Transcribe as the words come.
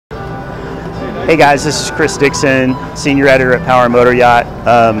Hey guys, this is Chris Dixon, Senior Editor at Motoryacht.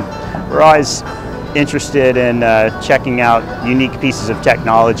 We're always interested in checking out unique pieces of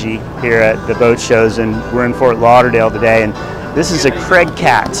technology here at the boat shows, and we're in Fort Lauderdale today, and this is a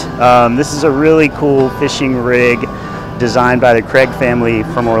CraigCat. This is a really cool fishing rig designed by the Craig family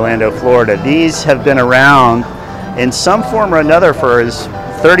from Orlando, Florida. These have been around in some form or another for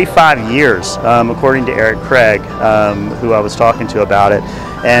 35 years, according to Erik Craig, who I was talking to about it.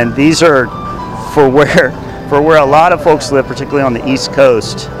 And these are for where a lot of folks live, particularly on the East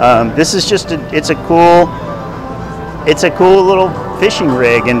Coast. This is just it's a cool little fishing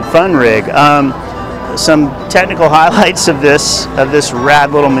rig and fun rig. Some technical highlights of this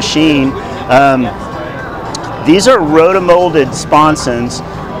rad little machine. These are roto-molded sponsons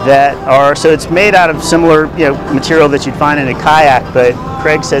that are, so it's made out of similar material that you'd find in a kayak, but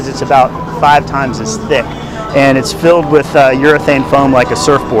Craig says it's about 5 times as thick, and it's filled with urethane foam like a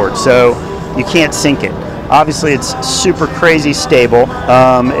surfboard, so you can't sink it. Obviously it's super crazy stable.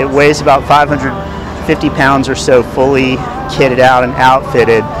 It weighs about 550 pounds or so, fully kitted out and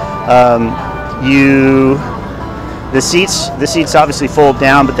outfitted. The seats obviously fold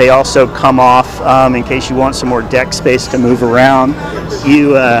down, but they also come off in case you want some more deck space to move around.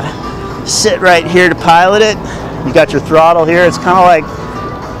 You sit right here to pilot it. You got your throttle here. It's kind of like,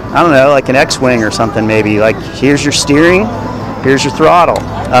 I don't know, like an X-Wing or something maybe. Like, here's your steering, here's your throttle.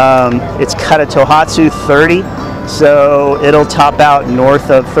 It's got a Tohatsu 30, so it'll top out north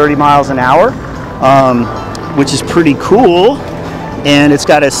of 30 miles an hour, which is pretty cool. And it's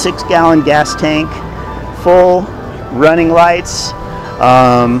got a 6-gallon gas tank, full running lights,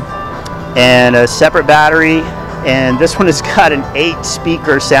 and a separate battery. And this one has got an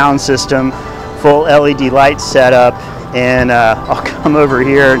 8-speaker sound system, full LED light setup. And I'll come over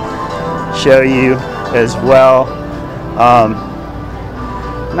here and show you as well.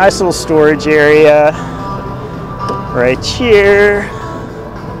 Nice little storage area right here,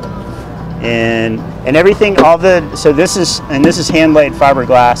 and everything. So this is hand laid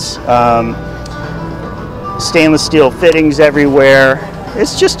fiberglass, stainless steel fittings everywhere.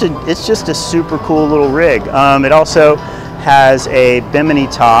 It's just a super cool little rig. It also has a bimini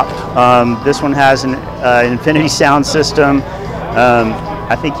top. This one has an infinity sound system.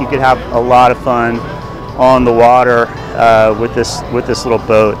 I think you could have a lot of fun on the water with this little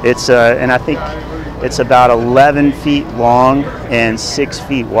boat. And I think it's about 11 feet long and 6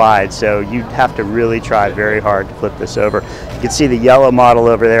 feet wide, so you'd have to really try very hard to flip this over. You can see the yellow model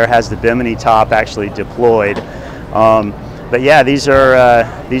over there has the bimini top actually deployed. But yeah, these are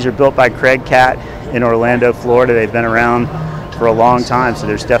built by CraigCat in Orlando, Florida. They've been around for a long time, so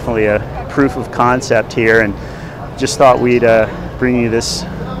there's definitely a proof of concept here, and just thought we'd bring you this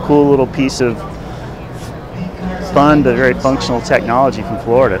cool little piece of fun but very functional technology from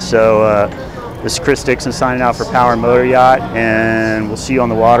Florida. So this is Chris Dixon signing out for Motoryacht, and we'll see you on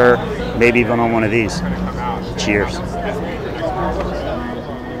the water, maybe even on one of these. Cheers.